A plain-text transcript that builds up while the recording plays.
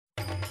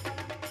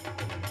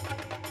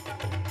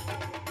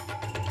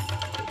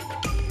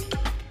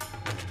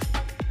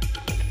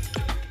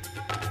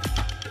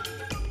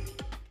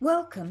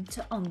Welcome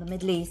to On the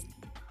Middle East,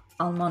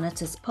 Al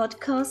Monitor's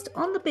podcast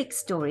on the big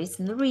stories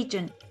in the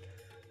region.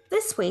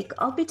 This week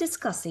I'll be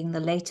discussing the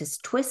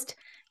latest twist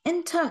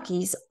in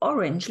Turkey's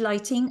orange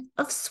lighting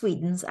of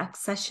Sweden's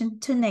accession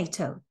to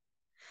NATO.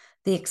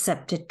 The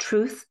accepted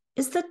truth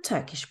is that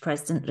Turkish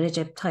President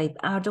Recep Tayyip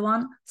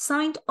Erdogan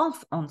signed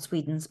off on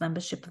Sweden's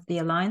membership of the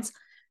alliance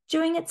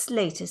during its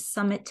latest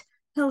summit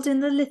held in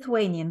the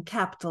Lithuanian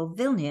capital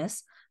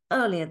Vilnius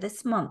earlier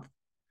this month.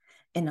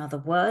 In other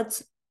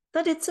words,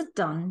 that it's a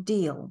done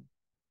deal.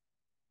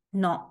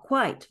 Not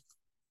quite.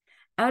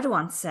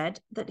 Erdogan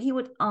said that he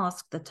would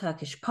ask the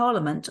Turkish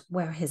parliament,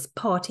 where his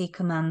party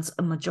commands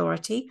a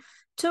majority,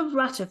 to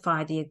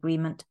ratify the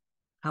agreement.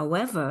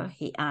 However,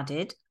 he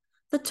added,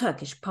 the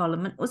Turkish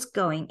parliament was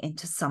going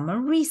into summer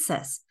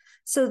recess,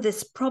 so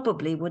this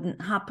probably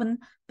wouldn't happen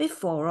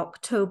before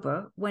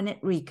October when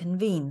it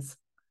reconvenes.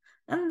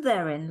 And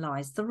therein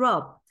lies the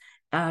rub.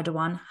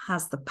 Erdogan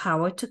has the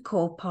power to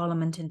call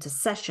parliament into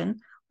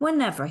session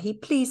whenever he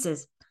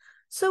pleases.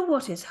 So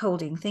what is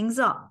holding things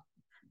up?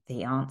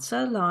 The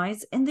answer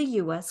lies in the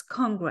US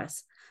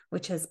Congress,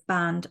 which has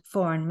banned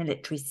foreign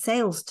military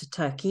sales to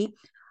Turkey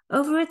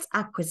over its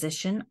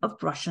acquisition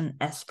of Russian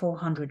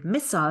S-400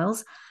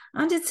 missiles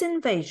and its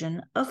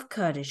invasion of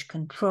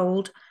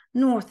Kurdish-controlled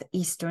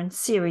northeastern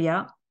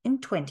Syria in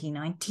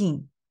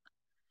 2019.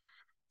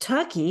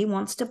 Turkey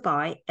wants to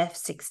buy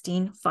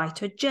F-16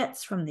 fighter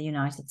jets from the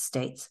United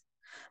States,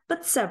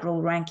 but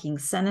several ranking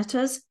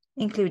senators,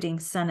 including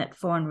Senate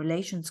Foreign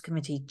Relations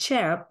Committee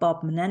Chair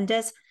Bob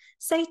Menendez,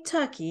 say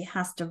Turkey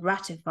has to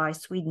ratify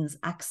Sweden's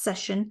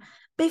accession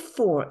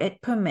before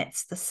it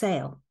permits the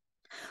sale.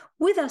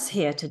 With us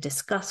here to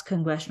discuss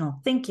congressional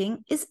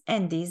thinking is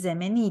Endy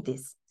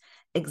Zemenides,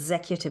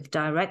 Executive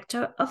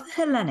Director of the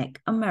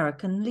Hellenic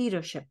American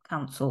Leadership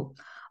Council,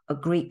 a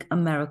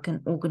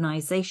Greek-American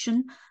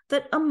organization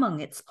that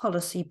among its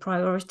policy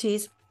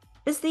priorities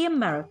is the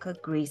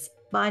America-Greece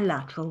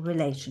bilateral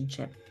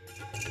relationship.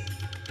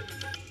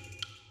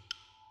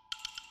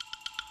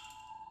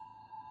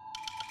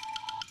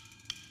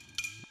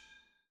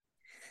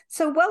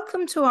 So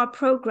welcome to our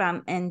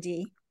program,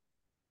 Endy.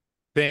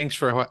 Thanks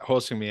for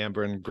hosting me,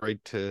 Amber, and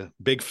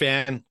big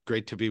fan,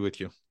 great to be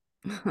with you.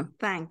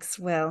 Thanks.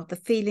 Well, the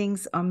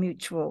feelings are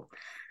mutual.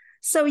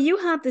 So you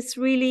had this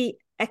really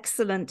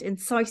excellent,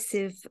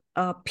 incisive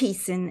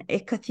piece in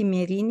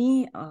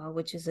Ekathimerini,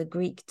 which is a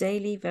Greek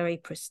daily, very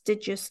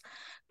prestigious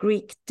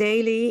Greek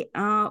daily,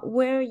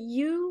 where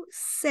you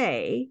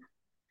say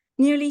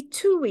nearly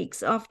 2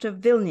 weeks after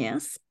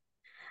Vilnius,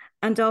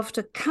 and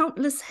after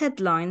countless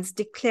headlines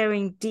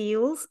declaring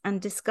deals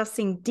and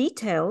discussing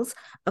details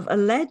of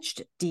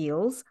alleged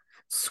deals,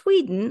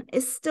 Sweden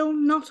is still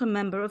not a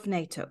member of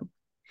NATO.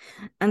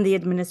 And the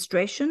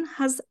administration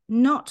has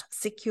not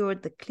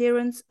secured the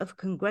clearance of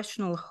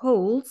congressional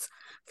holds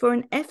for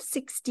an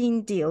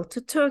F-16 deal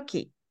to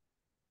Turkey.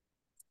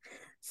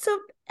 So,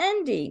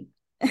 Endy,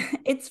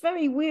 it's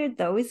very weird,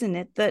 though, isn't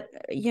it, that,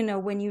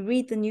 when you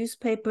read the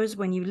newspapers,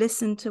 when you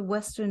listen to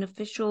Western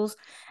officials,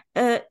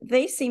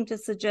 they seem to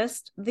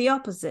suggest the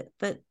opposite,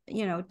 that,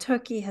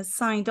 Turkey has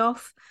signed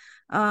off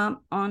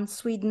on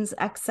Sweden's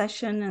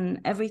accession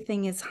and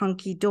everything is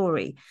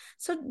hunky-dory.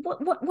 So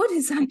what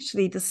is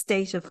actually the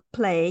state of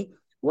play?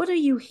 What are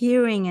you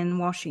hearing in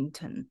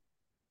Washington?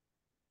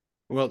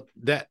 Well,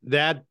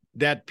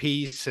 that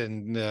piece,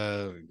 and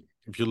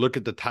if you look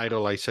at the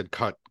title, I said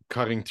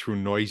cutting through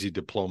noisy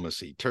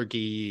diplomacy.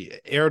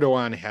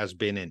 Erdogan has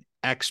been an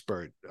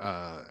expert,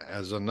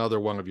 as another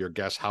one of your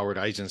guests, Howard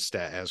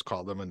Eisenstadt, has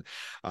called them,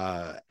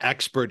 an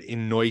expert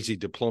in noisy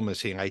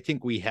diplomacy. And I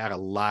think we had a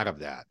lot of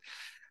that.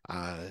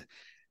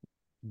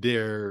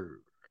 There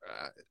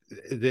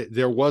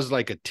was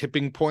like a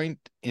tipping point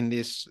in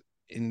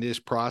this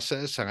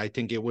process, and I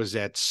think it was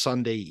that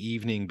Sunday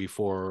evening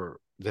before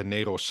the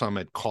NATO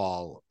summit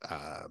call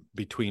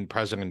between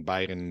President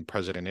Biden and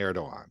President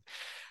Erdogan.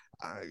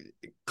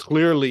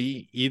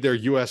 Clearly, either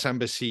U.S.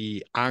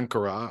 Embassy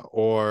Ankara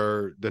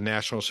or the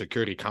National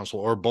Security Council,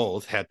 or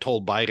both, had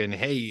told Biden,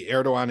 "Hey,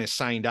 Erdogan has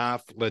signed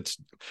off.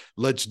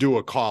 Let's do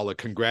a call, a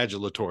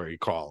congratulatory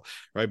call,"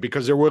 right?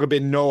 Because there would have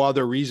been no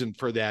other reason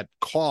for that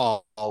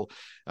call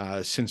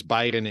since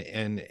Biden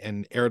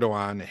and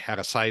Erdogan had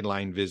a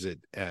sideline visit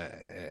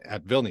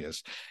at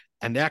Vilnius,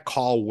 and that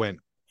call went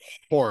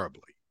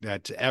horribly.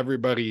 That's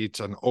everybody. It's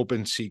an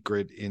open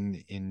secret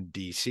in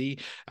D.C.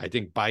 I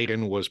think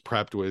Biden was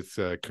prepped with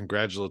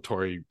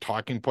congratulatory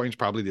talking points,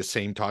 probably the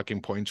same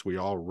talking points we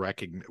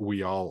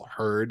all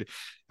heard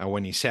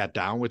when he sat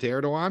down with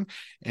Erdogan.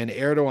 And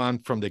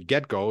Erdogan from the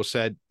get-go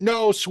said,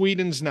 "No,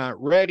 Sweden's not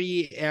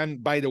ready.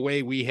 And by the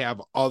way, we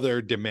have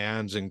other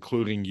demands,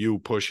 including you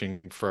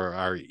pushing for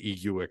our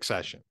EU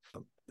accession."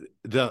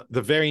 The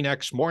very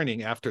next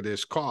morning after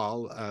this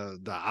call,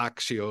 the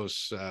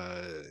Axios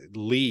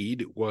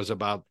lead was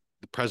about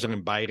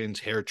President Biden's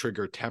hair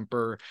trigger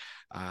temper,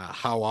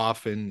 how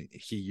often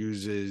he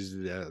uses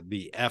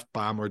the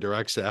F-bomb or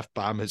directs the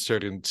F-bomb at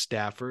certain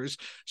staffers.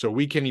 So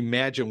we can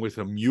imagine with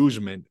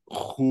amusement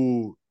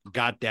who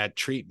got that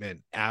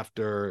treatment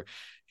after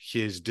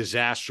his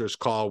disastrous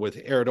call with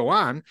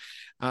Erdogan.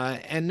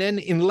 And then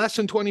in less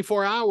than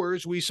 24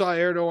 hours, we saw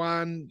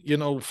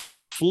Erdogan,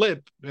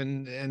 flip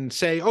and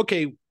say,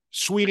 okay,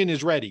 Sweden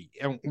is ready.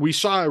 And we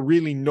saw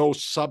really no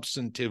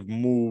substantive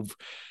move.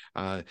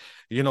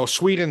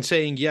 Sweden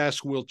saying,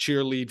 yes, we'll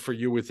cheerlead for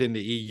you within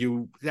the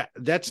EU.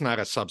 That's not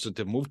a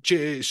substantive move.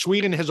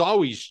 Sweden has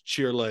always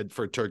cheerlead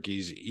for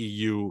Turkey's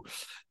EU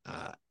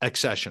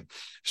accession.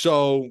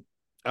 So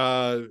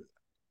I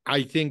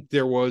think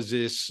there was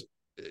this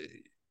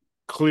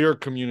clear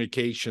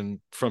communication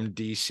from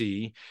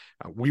DC.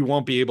 We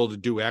won't be able to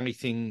do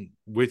anything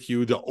with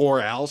you. The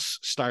or else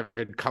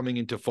started coming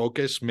into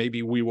focus.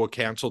 Maybe we will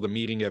cancel the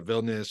meeting at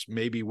Vilnius.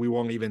 Maybe we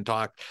won't even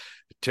talk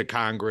to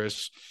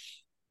Congress.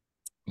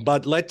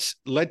 But let's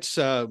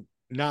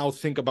now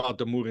think about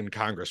the mood in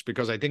Congress,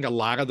 because I think a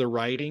lot of the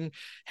writing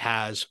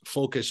has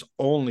focused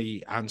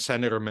only on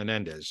Senator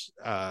Menendez.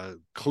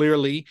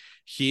 Clearly,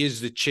 he is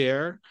the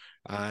chair.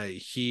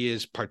 He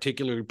is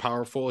particularly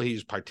powerful.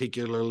 He's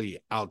particularly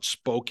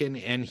outspoken,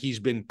 and he's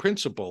been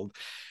principled.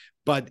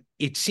 But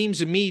it seems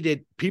to me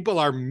that people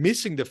are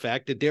missing the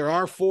fact that there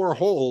are 4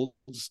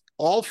 holds,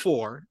 all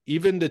 4,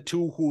 even the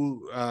two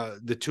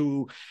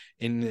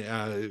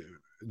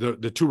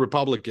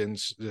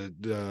Republicans,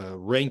 the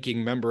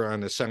ranking member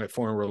on the Senate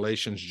Foreign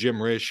Relations, Jim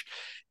Risch,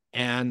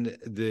 and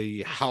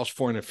the House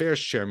Foreign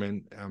Affairs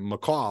Chairman,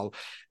 McCall,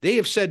 they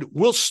have said,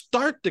 we'll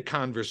start the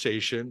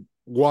conversation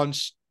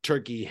once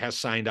Turkey has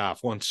signed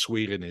off, once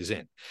Sweden is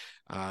in.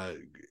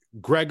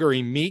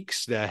 Gregory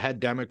Meeks, the head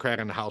Democrat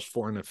on the House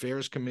Foreign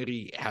Affairs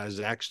Committee, has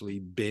actually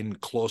been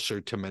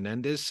closer to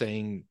Menendez,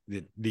 saying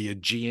that the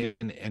Aegean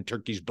and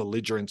Turkey's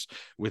belligerence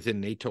within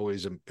NATO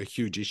is a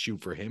huge issue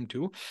for him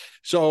too.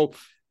 So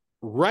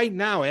right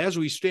now, as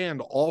we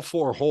stand, all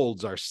 4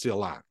 holds are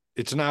still on.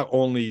 It's not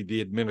only the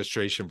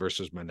administration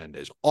versus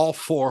Menendez. All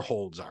 4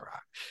 holds are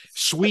on.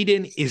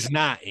 Sweden is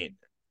not in.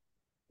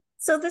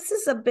 So this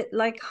is a bit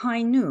like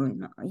high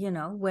noon,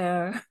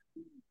 where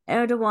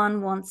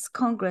Erdogan wants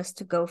Congress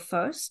to go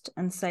first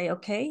and say,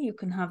 okay, you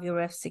can have your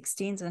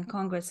F-16s, and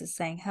Congress is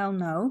saying, hell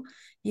no,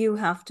 you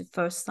have to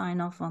first sign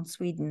off on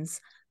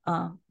Sweden's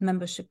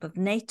membership of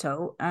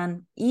NATO.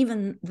 And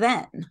even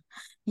then,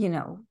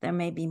 there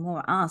may be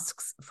more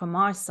asks from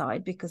our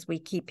side, because we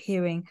keep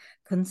hearing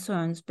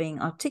concerns being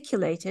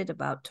articulated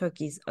about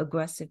Turkey's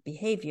aggressive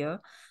behavior,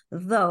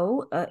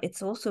 though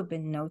it's also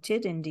been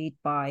noted, indeed,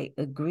 by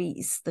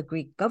Greece, the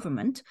Greek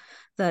government,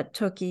 that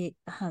Turkey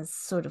has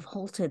sort of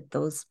halted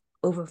those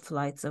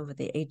overflights over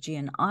the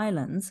Aegean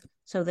Islands.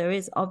 So there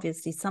is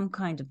obviously some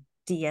kind of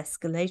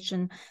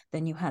de-escalation.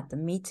 Then you had the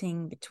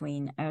meeting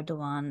between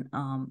Erdogan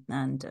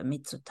and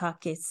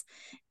Mitsotakis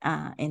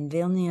in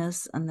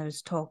Vilnius, and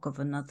there's talk of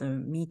another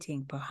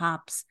meeting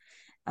perhaps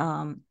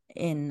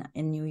in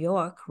New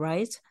York,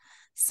 right?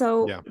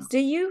 So yeah. Do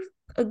you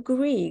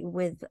agree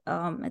with,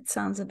 it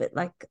sounds a bit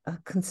like a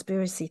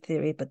conspiracy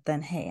theory, but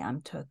then, hey,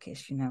 I'm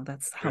Turkish,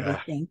 that's how we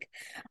think.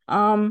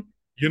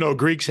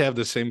 Greeks have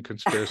the same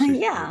conspiracy.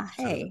 Yeah,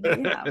 hey,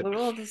 yeah, we're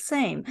all the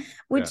same.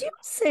 Would you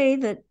say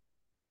that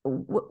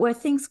where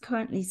things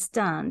currently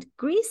stand,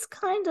 Greece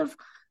kind of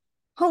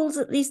holds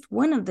at least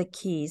one of the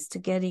keys to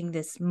getting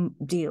this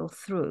deal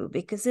through?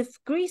 Because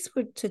if Greece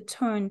were to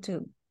turn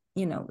to,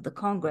 the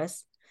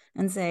Congress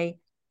and say,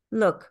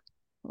 look,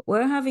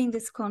 we're having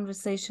this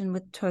conversation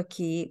with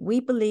Turkey. We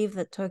believe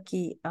that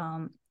Turkey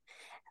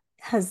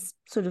has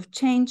sort of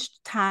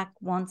changed tack,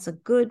 wants a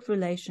good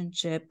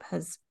relationship,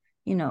 has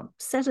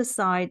set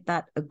aside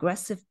that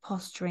aggressive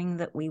posturing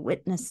that we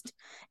witnessed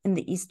in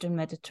the Eastern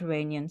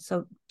Mediterranean.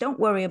 So don't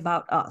worry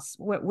about us.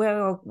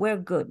 We're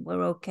good.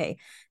 We're okay.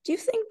 Do you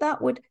think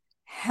that would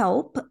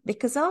help?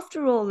 Because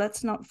after all,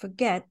 let's not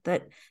forget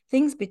that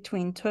things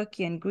between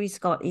Turkey and Greece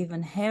got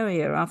even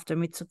hairier after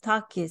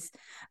Mitsotakis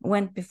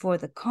went before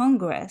the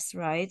Congress,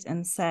 right,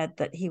 and said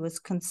that he was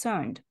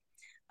concerned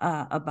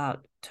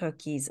about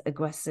Turkey's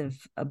aggressive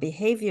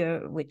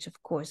behavior, which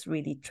of course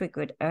really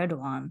triggered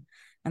Erdogan.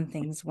 And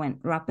things went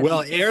rapidly.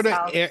 Well,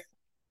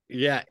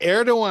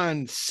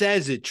 Erdogan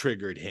says it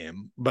triggered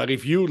him, but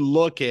if you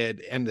look at,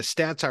 and the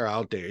stats are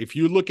out there, if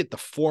you look at the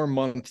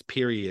 4-month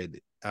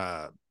period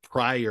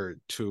prior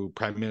to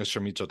Prime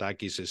Minister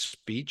Mitsotakis'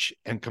 speech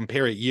and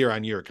compare it year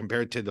on year,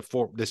 compared to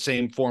the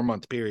same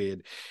 4-month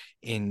period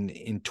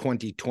in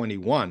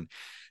 2021,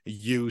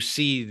 you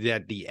see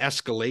that the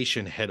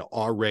escalation had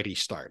already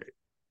started.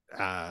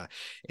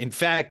 In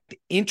fact,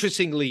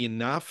 interestingly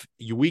enough,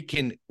 we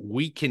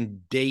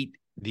can date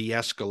the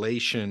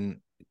escalation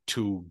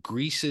to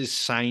Greece's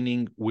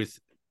signing with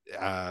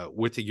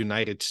the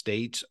United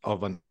States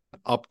of an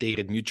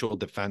updated mutual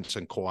defense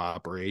and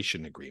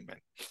cooperation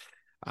agreement,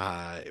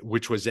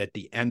 which was at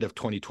the end of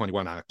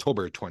 2021,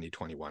 October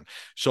 2021.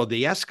 So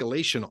the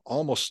escalation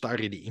almost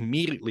started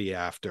immediately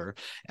after,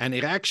 and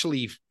it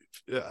actually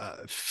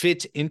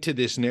fits into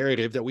this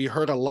narrative that we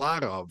heard a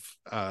lot of,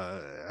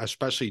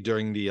 especially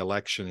during the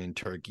election in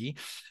Turkey,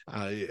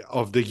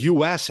 of the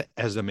U.S.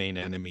 as the main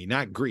enemy,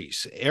 not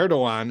Greece.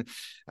 Erdogan,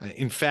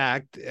 in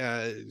fact,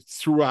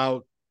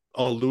 throughout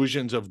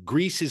allusions of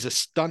Greece is a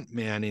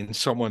stuntman in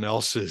someone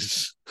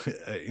else's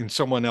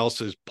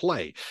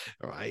play,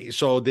 right?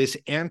 So this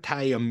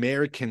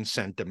anti-American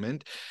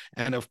sentiment,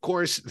 and of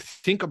course,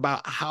 think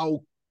about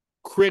how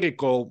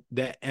critical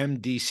the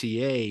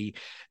MDCA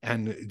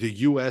and the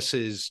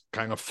US's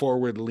kind of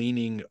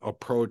forward-leaning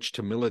approach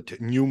to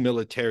new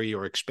military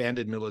or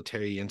expanded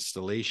military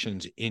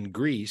installations in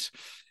Greece,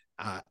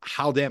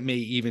 how that may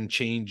even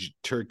change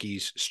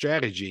Turkey's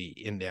strategy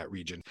in that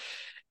region.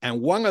 And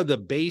one of the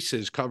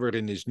bases covered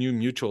in his new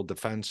mutual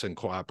defense and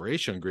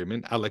cooperation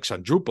agreement,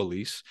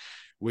 Alexandroupolis,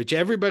 which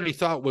everybody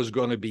thought was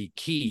going to be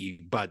key,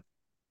 but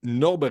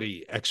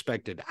nobody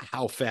expected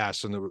how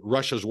fast, and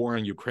Russia's war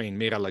in Ukraine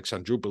made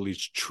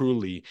Alexandroupolis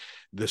truly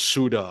the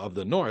Suda of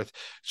the North.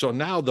 So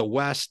now the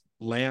West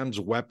lands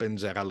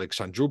weapons at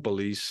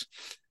Alexandroupolis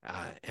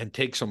and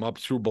takes them up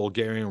through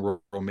Bulgaria and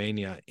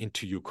Romania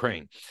into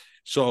Ukraine.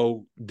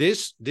 So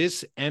this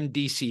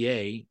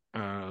MDCA,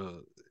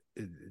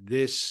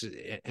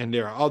 and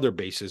there are other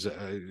bases.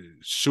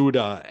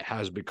 Suda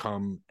has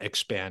become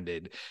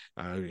expanded.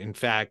 In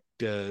fact,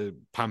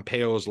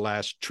 Pompeo's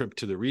last trip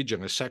to the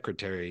region as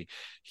secretary,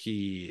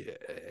 he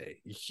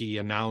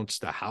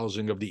announced the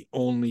housing of the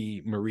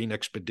only marine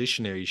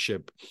expeditionary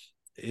ship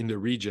in the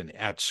region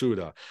at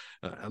Suda.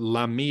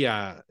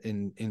 Lamia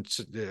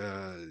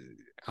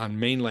on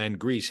mainland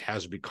Greece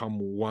has become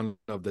one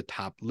of the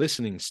top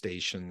listening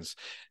stations,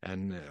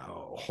 and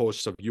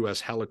hosts of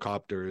U.S.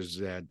 helicopters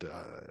that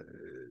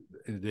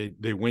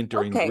they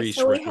winter in Greece.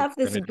 So we have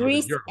this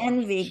Greece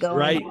envy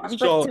going on.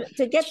 But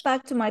to get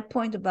back to my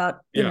point about,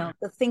 the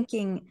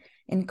thinking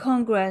in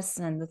Congress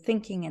and the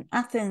thinking in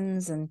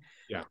Athens, and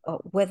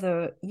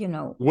whether,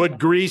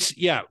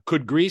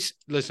 could Greece,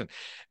 listen,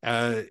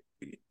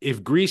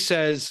 if Greece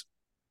says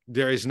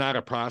there is not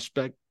a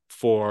prospect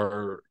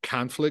for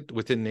conflict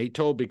within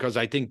NATO, because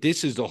I think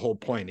this is the whole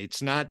point.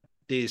 It's not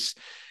this,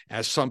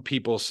 as some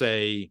people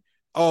say,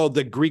 oh,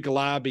 the Greek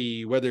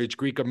lobby, whether it's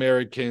Greek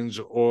Americans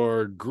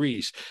or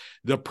Greece.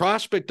 The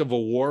prospect of a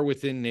war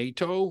within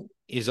NATO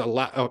is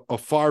a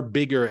far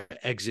bigger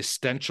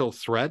existential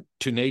threat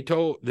to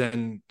NATO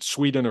than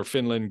Sweden or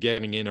Finland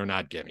getting in or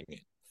not getting in.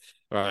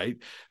 All right.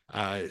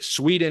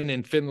 Sweden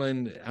and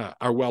Finland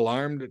are well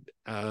armed.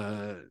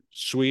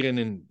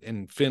 Sweden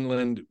and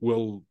Finland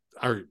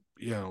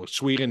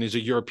Sweden is a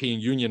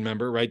European Union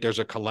member, right? There's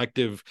a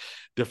collective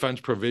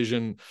defense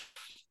provision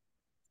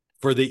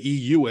for the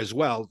EU as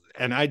well.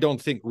 And I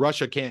don't think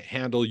Russia can't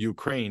handle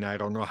Ukraine. I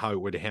don't know how it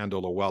would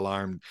handle a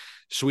well-armed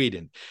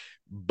Sweden.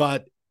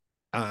 But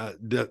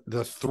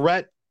the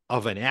threat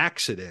of an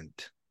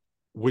accident,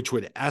 which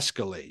would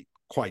escalate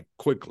quite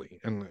quickly.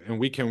 And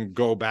we can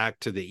go back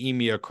to the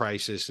EMEA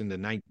crisis in the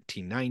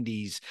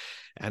 1990s.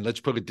 And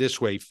let's put it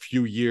this way, a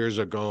few years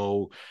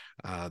ago,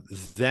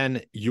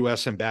 then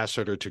U.S.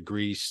 Ambassador to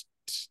Greece,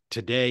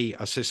 today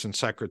Assistant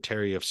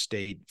Secretary of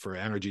State for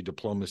Energy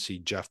Diplomacy,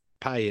 Jeff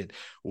Pyatt,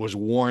 was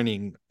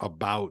warning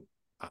about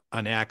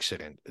an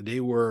accident.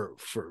 They were,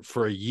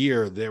 for a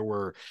year, there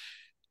were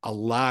a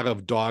lot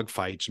of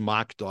dogfights,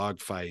 mock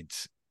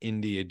dogfights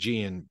in the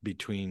Aegean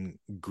between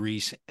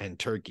Greece and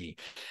Turkey.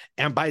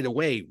 And by the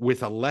way,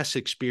 with a less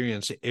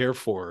experienced Air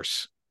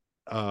Force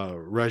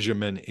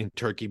regimen in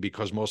Turkey,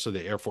 because most of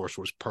the Air Force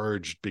was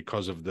purged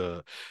because of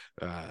the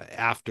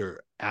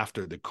after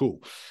the coup.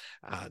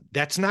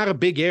 That's not a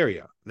big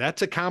area.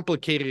 That's a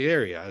complicated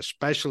area,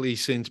 especially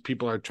since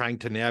people are trying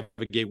to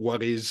navigate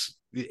what is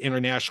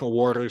international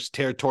waters,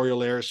 territorial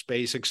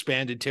airspace,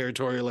 expanded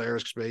territorial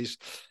airspace.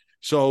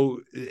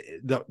 So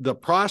the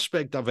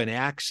prospect of an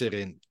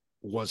accident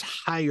was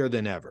higher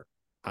than ever.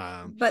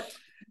 But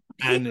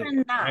here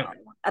and now,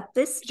 at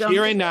this juncture,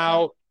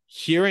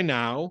 here and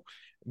now,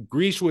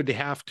 Greece would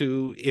have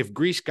to, if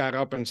Greece got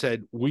up and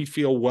said, we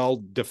feel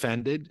well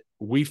defended,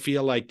 we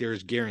feel like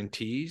there's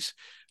guarantees,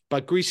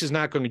 but Greece is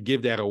not going to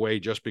give that away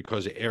just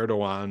because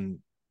Erdogan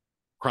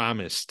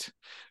promised,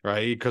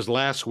 right? Because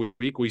last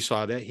week we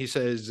saw that he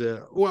says,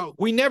 well,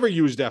 we never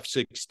used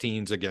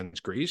F-16s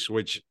against Greece,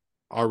 which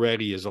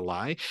already is a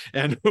lie,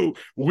 and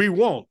we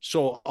won't.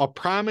 So a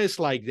promise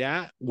like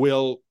that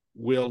will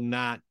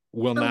not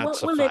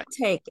suffice. What will it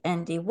take,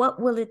 Endy?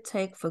 What will it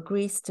take for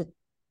Greece to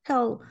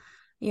tell,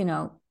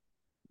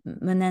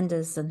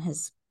 Menendez and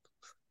his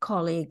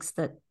colleagues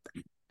that,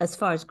 as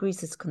far as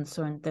Greece is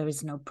concerned, there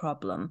is no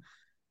problem?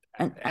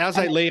 And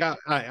I laid out,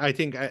 I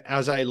think,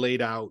 as I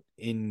laid out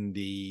in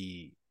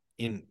the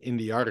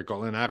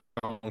article, and I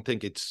don't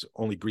think it's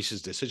only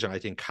Greece's decision. I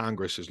think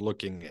Congress is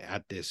looking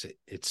at this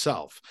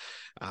itself.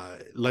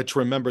 Let's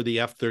remember the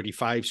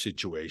F-35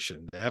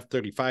 situation. The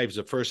F-35s,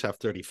 the first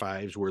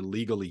F-35s, were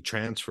legally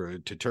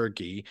transferred to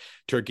Turkey.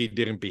 Turkey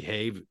didn't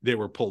behave. They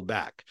were pulled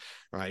back,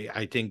 right?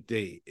 I think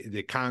the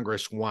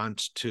Congress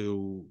wants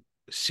to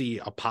see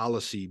a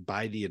policy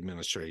by the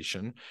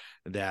administration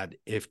that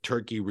if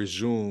Turkey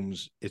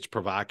resumes its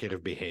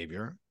provocative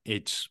behavior,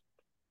 its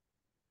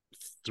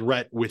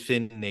threat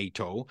within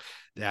NATO,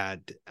 that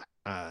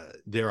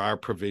there are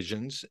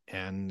provisions,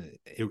 and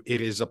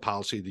it is a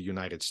policy of the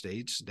United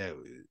States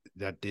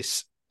that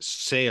this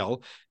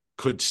sale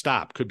could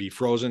stop, could be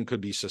frozen,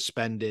 could be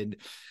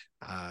suspended.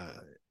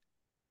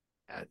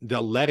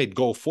 They'll let it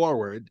go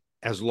forward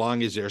as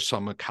long as there's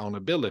some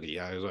accountability,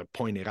 as I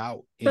pointed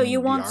out So in you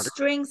the want article.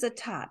 strings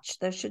attached.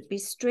 There should be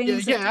Yeah,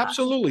 strings yeah, attached.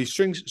 absolutely.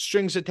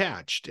 Strings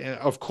attached.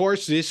 Of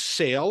course, this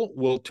sale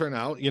will turn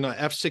out,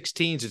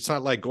 F-16s, it's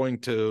not like going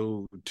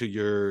to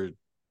your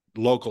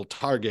local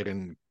Target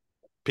and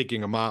picking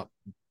them up,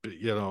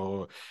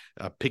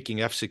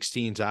 picking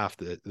F-16s off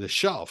the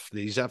shelf.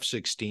 These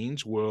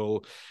F-16s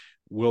will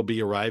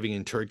be arriving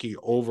in Turkey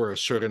over a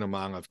certain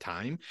amount of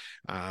time.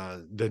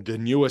 The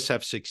newest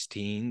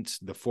F-16s,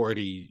 the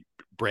 40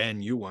 brand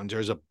new ones,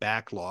 there's a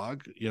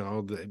backlog.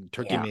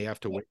 Turkey may have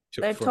to wait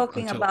They're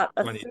talking until about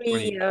a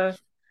 2020. 3-year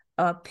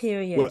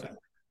period. Well,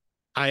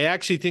 I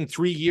actually think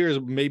 3 years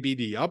may be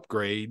the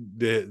upgrade.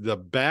 The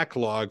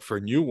backlog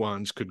for new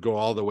ones could go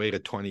all the way to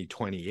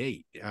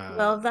 2028.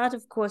 Well, that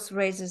of course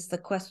raises the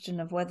question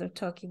of whether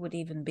Turkey would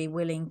even be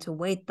willing to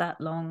wait that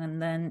long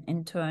and then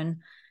in turn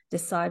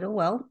decide, oh,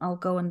 well, I'll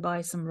go and buy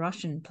some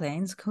Russian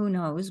planes. Who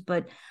knows?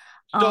 But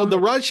so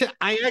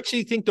I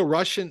actually think the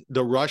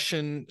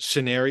Russian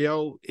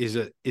scenario is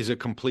a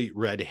complete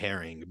red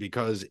herring,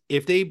 because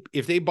if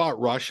they bought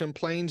Russian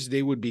planes,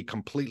 they would be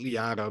completely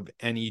out of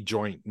any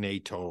joint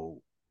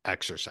NATO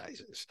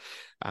exercises.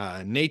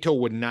 NATO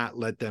would not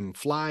let them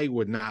fly,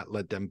 would not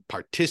let them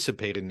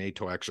participate in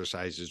NATO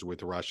exercises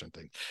with Russian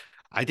things.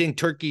 I think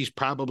Turkey's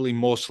probably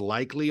most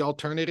likely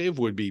alternative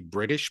would be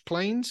British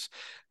planes.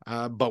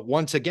 But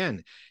once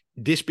again,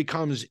 this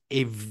becomes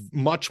a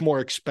much more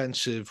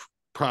expensive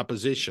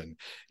proposition.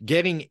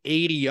 Getting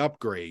 80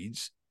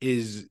 upgrades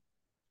is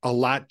a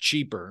lot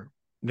cheaper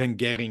than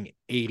getting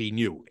 80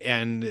 new.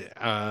 And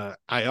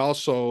I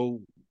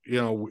also,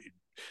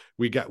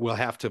 we'll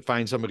have to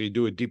find somebody to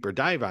do a deeper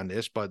dive on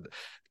this, but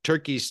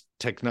Turkey's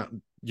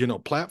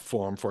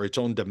platform for its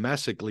own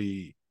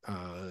domestically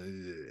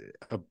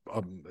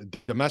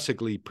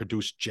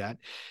produced jet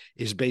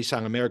is based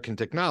on American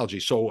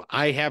technology. So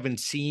I haven't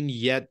seen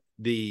yet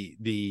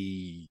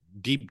the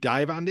deep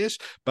dive on this,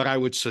 but I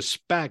would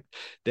suspect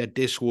that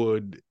this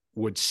would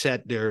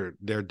set their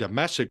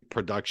domestic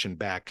production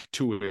back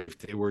too, if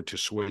they were to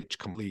switch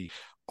completely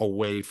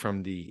away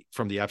from the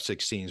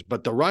F-16s.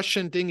 But the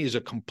Russian thing is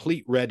a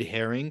complete red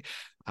herring.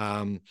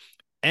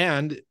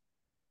 And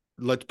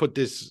let's put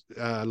this,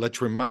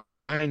 let's remind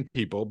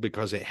people,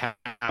 because it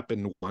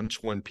happened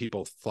once when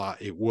people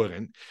thought it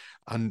wouldn't,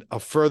 and a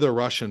further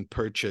Russian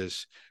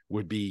purchase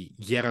would be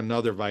yet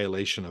another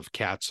violation of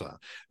CATSA,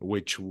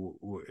 which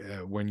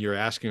when you're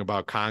asking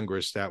about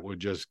Congress, that would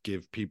just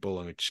give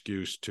people an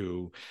excuse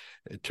to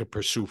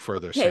pursue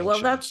further sanctions. Well,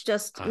 that's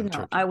just,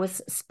 I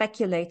was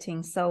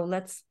speculating. So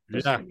let's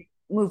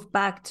move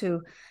back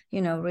to,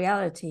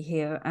 reality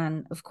here.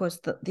 And of course,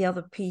 the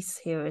other piece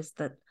here is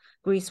that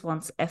Greece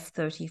wants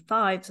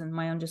F-35s. And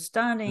my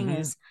understanding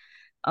is,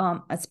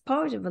 as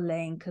part of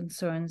allaying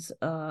concerns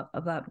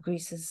about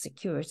Greece's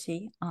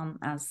security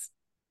as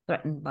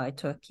threatened by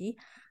Turkey,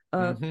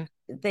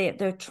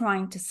 they're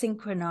trying to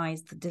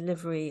synchronize the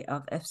delivery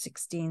of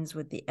F-16s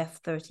with the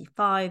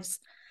F-35s,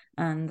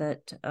 and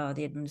that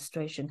the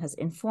administration has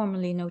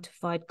informally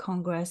notified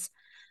Congress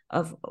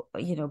of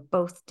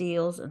both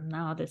deals, and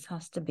now this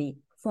has to be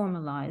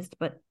formalized,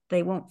 but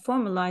they won't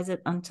formalize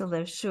it until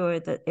they're sure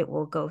that it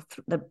will go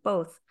through, that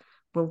both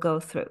will go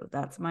through.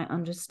 That's my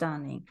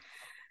understanding.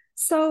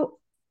 So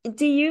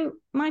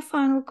my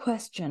final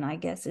question, I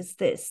guess, is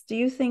this: do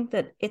you think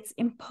that it's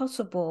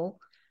impossible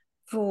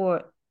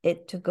for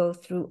it to go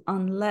through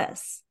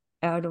unless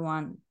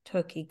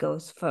Turkey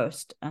goes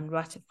first and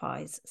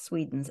ratifies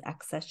Sweden's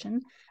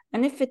accession?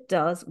 And if it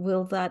does,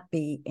 will that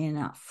be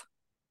enough?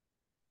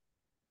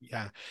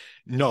 Yeah,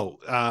 no.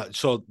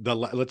 So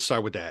let's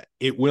start with that.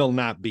 It will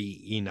not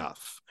be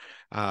enough.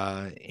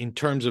 In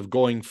terms of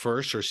going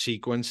first or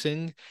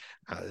sequencing,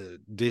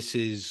 this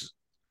is,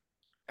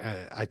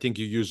 I think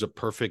you use a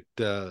perfect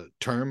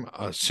term,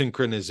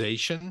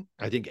 synchronization.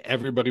 I think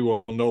everybody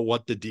will know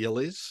what the deal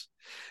is.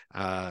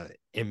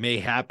 It may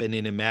happen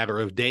in a matter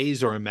of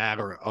days or a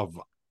matter of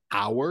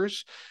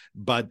hours,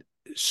 but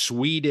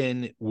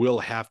Sweden will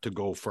have to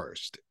go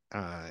first.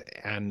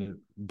 And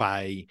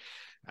by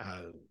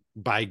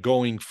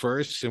going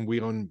first, and we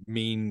don't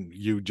mean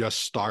you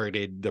just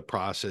started the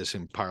process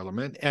in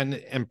Parliament,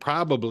 and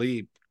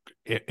probably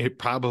it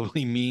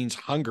probably means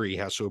Hungary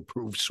has to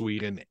approve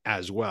Sweden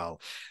as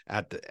well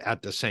at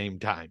the same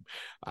time.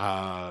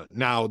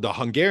 Now, the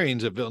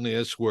Hungarians of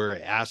Vilnius were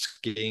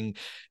asking,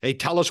 hey,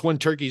 tell us when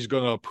Turkey's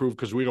going to approve,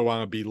 because we don't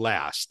want to be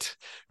last,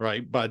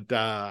 right? But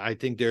I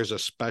think there's a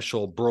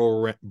special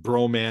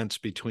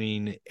bromance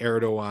between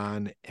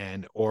Erdogan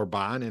and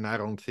Orban, and I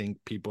don't think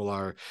people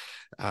are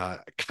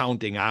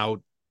counting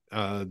out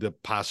the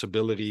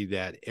possibility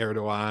that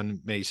Erdogan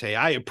may say,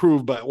 I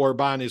approve, but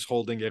Orban is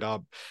holding it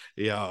up.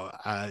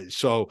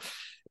 So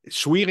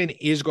Sweden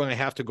is going to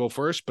have to go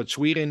first, but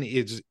Sweden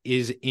is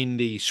in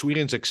the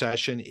Sweden's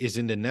accession is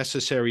in the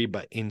necessary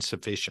but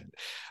insufficient.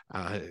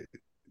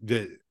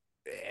 The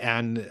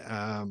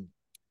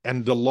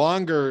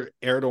longer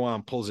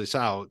Erdogan pulls this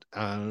out,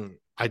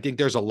 I think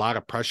there's a lot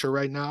of pressure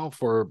right now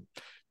for,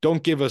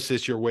 don't give us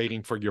this, you're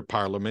waiting for your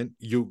parliament.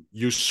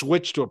 You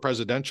switch to a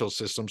presidential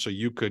system so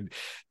you could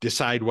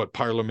decide what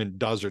parliament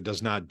does or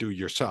does not do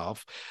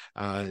yourself.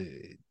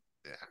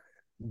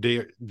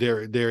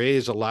 There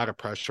is a lot of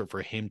pressure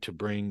for him to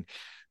bring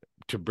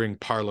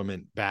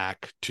parliament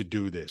back to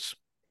do this.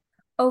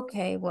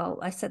 Okay, well,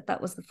 I said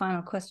that was the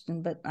final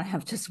question, but I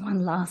have just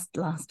one last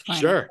final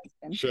question.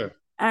 Sure.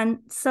 And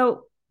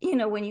so,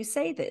 when you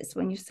say this,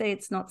 when you say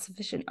it's not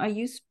sufficient, are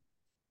you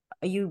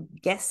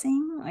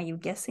guessing? Are you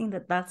guessing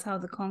that that's how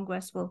the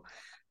Congress will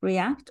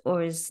react,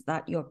 or is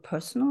that your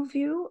personal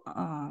view?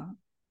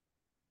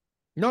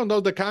 No,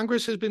 the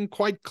Congress has been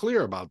quite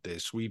clear about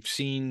this. We've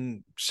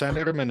seen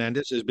Senator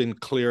Menendez has been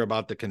clear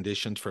about the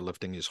conditions for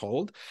lifting his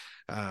hold.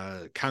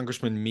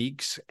 Congressman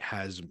Meeks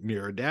has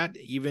mirrored that.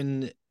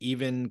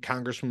 Even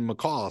Congressman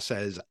McCall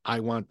says,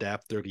 I want the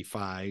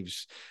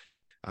F-35s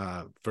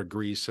for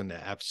Greece and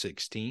the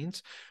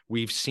F-16s.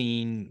 We've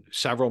seen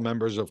several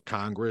members of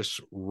Congress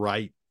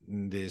write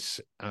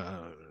this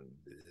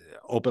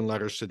open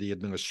letters to the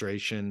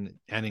administration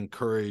and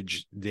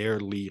encourage their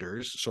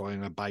leaders. So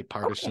in a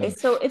bipartisan. Okay,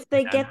 so if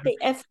they get the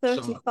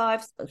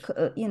F-35s,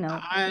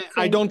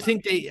 I don't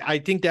think I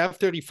think the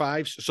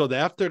F-35s. So the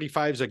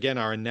F-35s again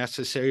are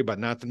necessary, but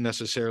not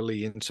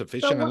necessarily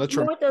insufficient. So what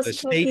more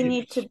does Turkey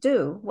need to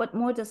do? What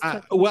more does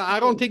Turkey? Well, I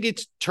don't think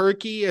it's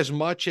Turkey as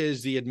much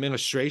as the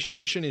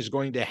administration is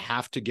going to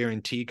have to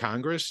guarantee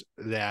Congress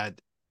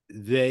that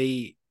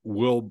they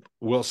will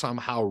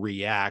somehow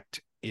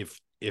react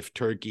if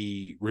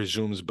Turkey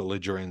resumes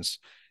belligerence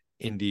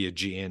in the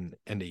Aegean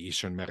and the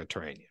Eastern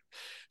Mediterranean,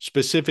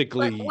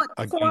 specifically. But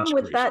what form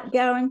would that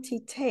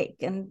guarantee take?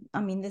 And I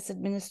mean, this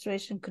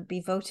administration could be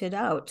voted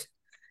out.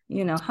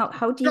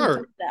 How do you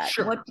do that?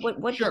 Sure.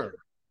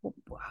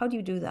 How do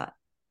you do that?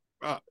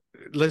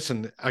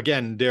 Listen,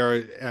 again,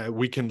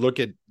 we can look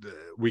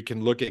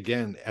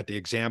again at the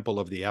example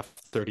of the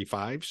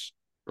F-35s,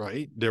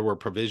 right? There were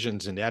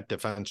provisions in that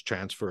defense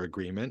transfer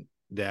agreement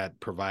that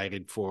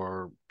provided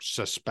for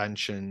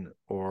suspension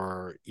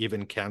or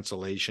even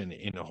cancellation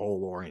in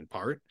whole or in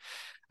part.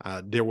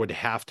 There would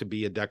have to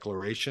be a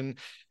declaration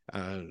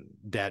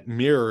that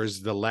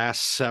mirrors the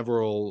last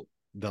several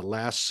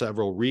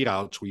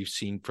readouts we've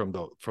seen from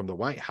the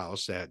White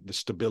House, that the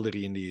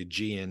stability in the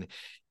Aegean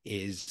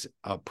is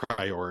a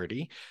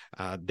priority.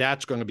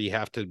 That's going to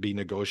have to be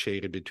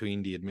negotiated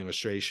between the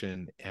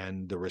administration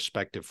and the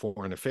respective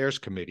foreign affairs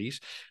committees.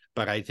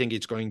 But I think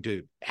it's going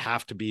to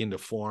have to be in the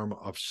form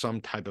of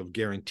some type of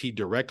guarantee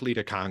directly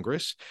to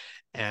Congress.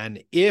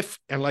 And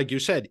like you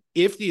said,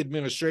 if the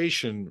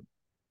administration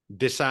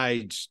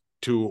decides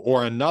to,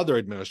 or another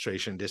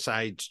administration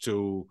decides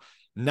to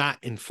not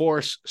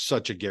enforce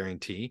such a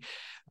guarantee,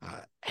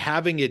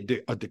 having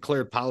it a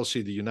declared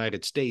policy of the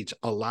United States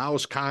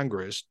allows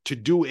Congress to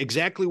do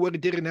exactly what it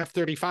did in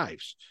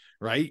F-35s,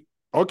 right?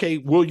 Okay,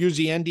 we'll use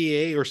the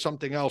NDA or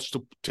something else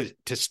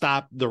to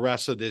stop the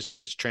rest of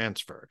this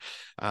transfer.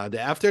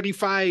 The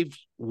F-35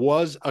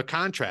 was a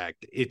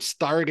contract. It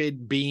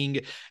started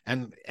being,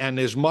 and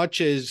as much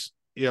as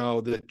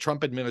the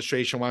Trump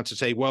administration wants to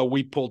say, well,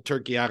 we pulled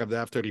Turkey out of the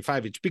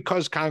F-35, it's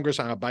because Congress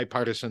on a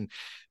bipartisan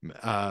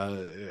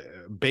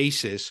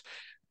basis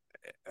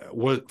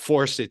was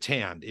forced its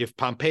hand. If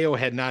Pompeo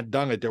had not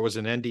done it, there was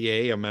an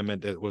NDA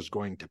amendment that was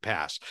going to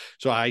pass.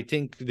 So I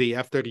think the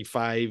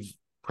F-35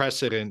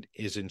 precedent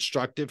is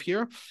instructive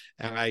here.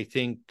 And I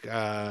think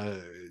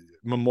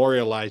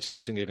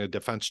memorializing in a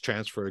defense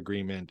transfer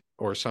agreement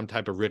or some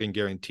type of written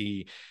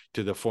guarantee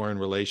to the Foreign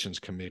Relations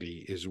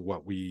Committee is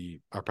what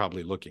we are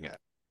probably looking at.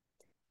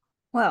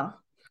 Well,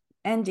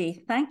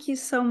 Endy, thank you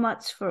so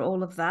much for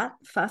all of that.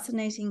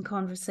 Fascinating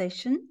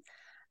conversation.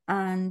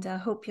 And I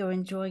hope you're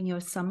enjoying your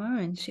summer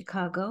in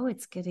Chicago.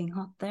 It's getting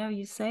hot there,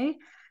 you say.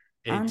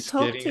 It's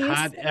getting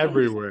hot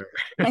everywhere.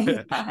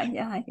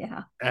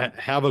 Yeah.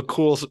 Have a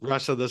cool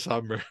rest of the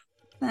summer.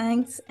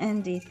 Thanks,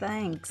 Endy.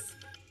 Thanks.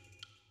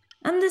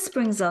 And this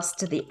brings us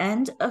to the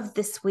end of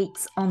this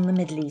week's On the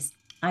Middle East.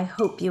 I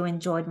hope you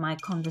enjoyed my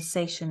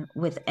conversation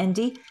with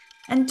Endy,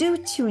 and do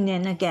tune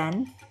in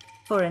again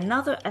for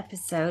another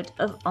episode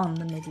of On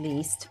the Middle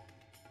East.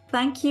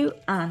 Thank you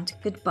and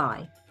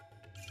goodbye.